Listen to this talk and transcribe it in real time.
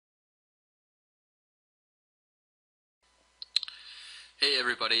Hey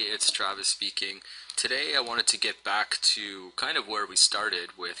everybody, it's Travis speaking. Today I wanted to get back to kind of where we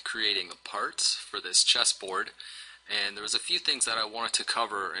started with creating parts for this chessboard, and there was a few things that I wanted to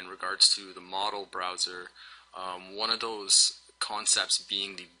cover in regards to the model browser. One of those concepts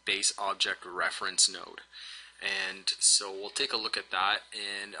being the base object reference node. And so we'll take a look at that,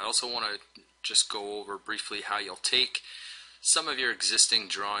 and I also want to just go over briefly how you'll take some of your existing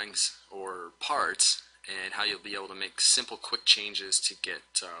drawings or parts and how you'll be able to make simple quick changes to get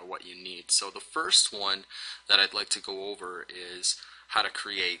what you need. So the first one that I'd like to go over is how to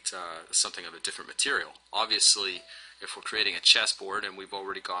create something of a different material. Obviously, if we're creating a chessboard and we've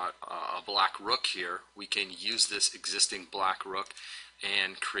already got a black rook here, we can use this existing black rook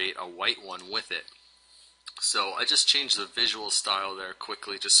and create a white one with it. So I just changed the visual style there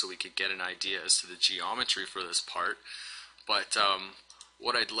quickly just so we could get an idea as to the geometry for this part. But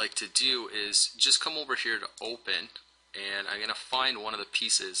what I'd like to do is just come over here to open, and I'm going to find one of the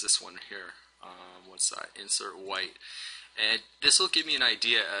pieces, this one here. What's that? Insert white. And this will give me an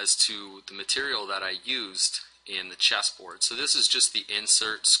idea as to the material that I used in the chessboard. So this is just the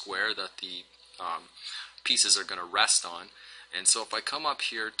insert square that the pieces are going to rest on. And so if I come up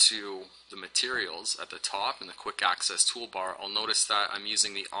here to the materials at the top in the quick access toolbar, I'll notice that I'm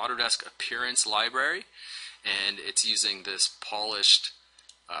using the Autodesk Appearance library, and it's using this polished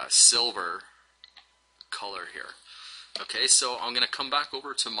silver color here. Okay, so I'm going to come back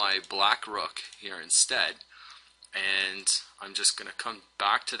over to my black rook here instead, and I'm just going to come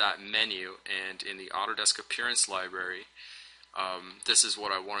back to that menu, and in the Autodesk Appearance library, this is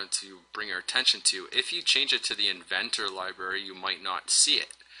what I wanted to bring your attention to. If you change it to the Inventor library, you might not see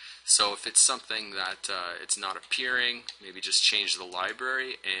it. So if it's something that it's not appearing, maybe just change the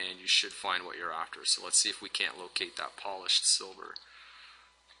library and you should find what you're after. So let's see if we can't locate that polished silver.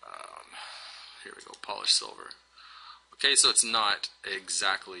 Here we go, polished silver. Okay, so it's not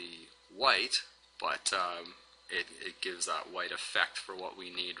exactly white, but it gives that white effect for what we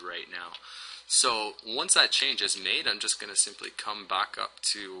need right now. So once that change is made, I'm just going to simply come back up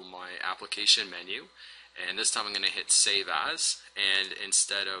to my application menu, and this time I'm going to hit Save As, and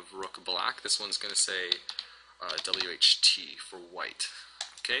instead of Rook Black, this one's going to say WHT for white.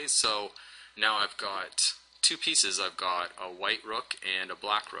 Okay, so now I've got two pieces. I've got a white rook and a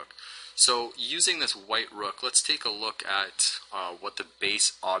black rook. So using this white rook, let's take a look at what the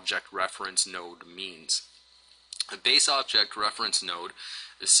base object reference node means. A base object reference node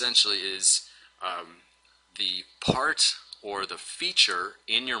essentially is the part or the feature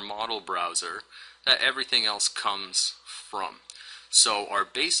in your model browser that everything else comes from. So our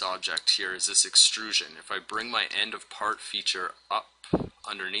base object here is this extrusion. If I bring my end of part feature up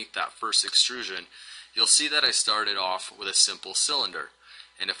underneath that first extrusion, you'll see that I started off with a simple cylinder.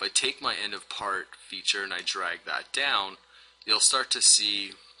 And if I take my end of part feature and I drag that down, you'll start to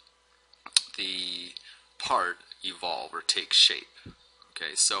see the part evolve or take shape.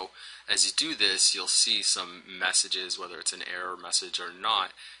 Okay, so as you do this, you'll see some messages, whether it's an error message or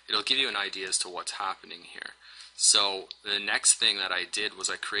not. It'll give you an idea as to what's happening here. So the next thing that I did was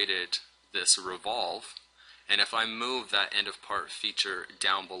I created this revolve, and if I move that end of part feature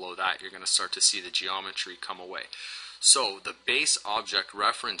down below that, you're going to start to see the geometry come away. So the base object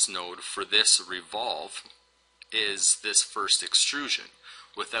reference node for this revolve is this first extrusion.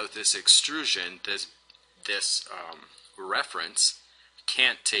 Without this extrusion, this reference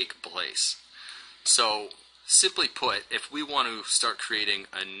can't take place. So simply put, if we want to start creating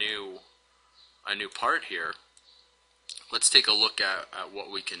a new part here, let's take a look at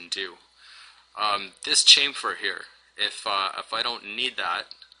what we can do. This chamfer here, if I don't need that,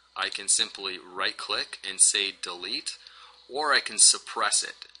 I can simply right click and say delete, or I can suppress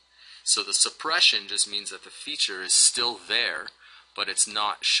it. So the suppression just means that the feature is still there, but it's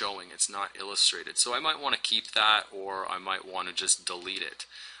not showing, it's not illustrated. So I might want to keep that, or I might want to just delete it.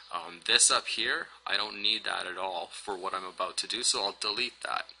 This up here, I don't need that at all for what I'm about to do, so I'll delete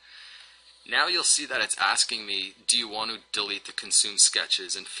that. Now you'll see that it's asking me, do you want to delete the consumed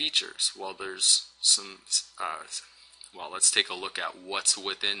sketches and features? Well, there's some, let's take a look at what's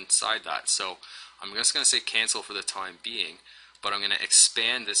inside that. So I'm just going to say cancel for the time being, but I'm going to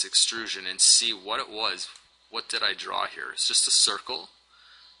expand this extrusion and see what it was. What did I draw here? It's just a circle.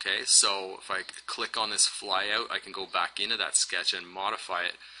 Okay, so if I click on this flyout, I can go back into that sketch and modify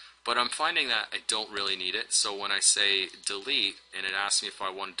it. But I'm finding that I don't really need it. So when I say delete, and it asks me if I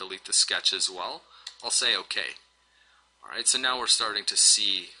want to delete the sketch as well, I'll say OK. Alright, so now we're starting to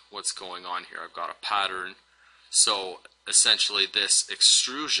see what's going on here. I've got a pattern. So essentially this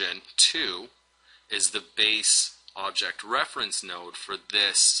extrusion 2 is the base object reference node for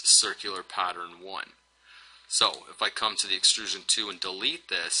this circular pattern 1. So if I come to the extrusion 2 and delete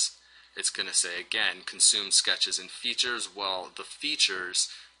this, it's going to say again, consumed sketches and features. Well, the features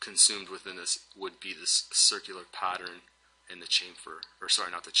consumed within this would be this circular pattern in the chamfer, or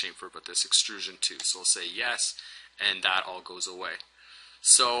sorry, not the chamfer, but this extrusion 2. So I'll say yes, and that all goes away.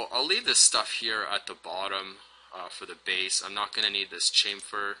 So I'll leave this stuff here at the bottom for the base. I'm not going to need this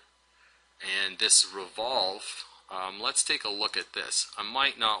chamfer and this revolve. Let's take a look at this. I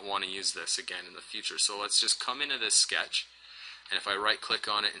might not want to use this again in the future, so let's just come into this sketch, and if I right click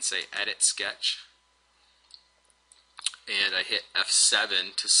on it and say edit sketch, and I hit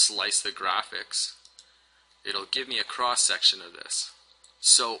F7 to slice the graphics, it'll give me a cross section of this.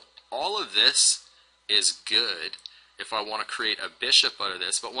 So all of this is good if I want to create a bishop out of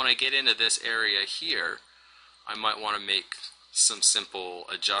this, but when I get into this area here, I might want to make some simple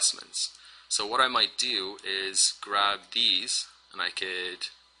adjustments. So what I might do is grab these, and I could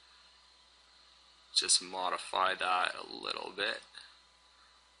just modify that a little bit.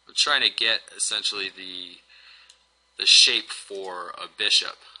 I'm trying to get essentially the shape for a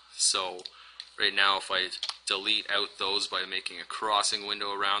bishop. So right now, if I delete out those by making a crossing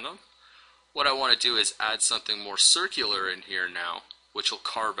window around them, what I want to do is add something more circular in here now, which will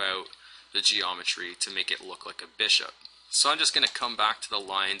carve out the geometry to make it look like a bishop. So I'm just going to come back to the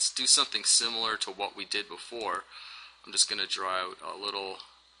lines, do something similar to what we did before. I'm just going to draw out a little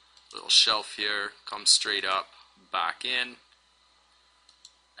shelf here, come straight up, back in,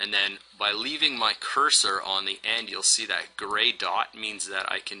 and then by leaving my cursor on the end, you'll see that gray dot means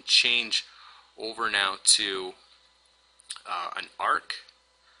that I can change over now to an arc,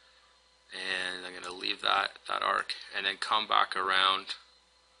 and I'm going to leave that arc and then come back around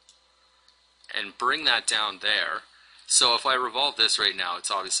and bring that down there. So if I revolve this right now,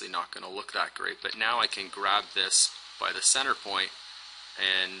 it's obviously not going to look that great, but now I can grab this by the center point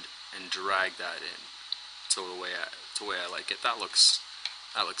and drag that in to the way I like it. That looks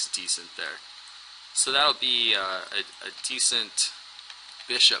decent there. So that'll be a decent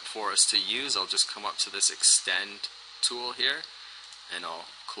bishop for us to use. I'll just come up to this extend tool here, and I'll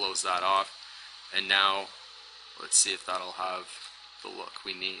close that off. And now let's see if that'll have the look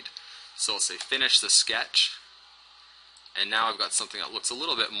we need. So I'll say finish the sketch, and now I've got something that looks a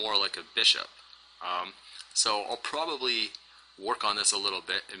little bit more like a bishop. So I'll probably work on this a little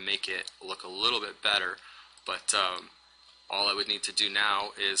bit and make it look a little bit better, but all I would need to do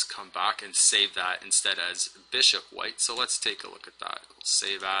now is come back and save that instead as bishop white. So let's take a look at that. We'll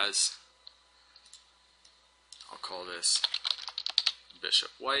save as, I'll call this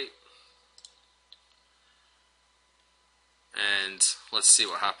bishop white, and let's see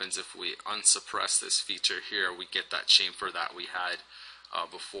what happens if we unsuppress this feature here. We get that chamfer that we had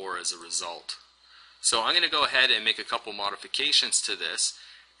before as a result. So I'm going to go ahead and make a couple modifications to this,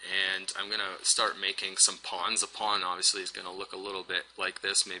 and I'm going to start making some pawns. A pawn obviously is going to look a little bit like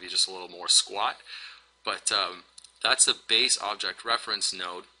this, maybe just a little more squat, but that's a base object reference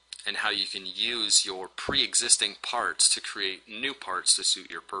node and how you can use your pre-existing parts to create new parts to suit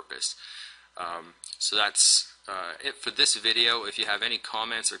your purpose. So that's it for this video. If you have any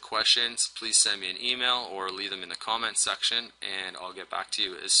comments or questions, please send me an email or leave them in the comments section, and I'll get back to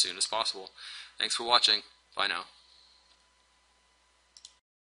you as soon as possible. Thanks for watching. Bye now.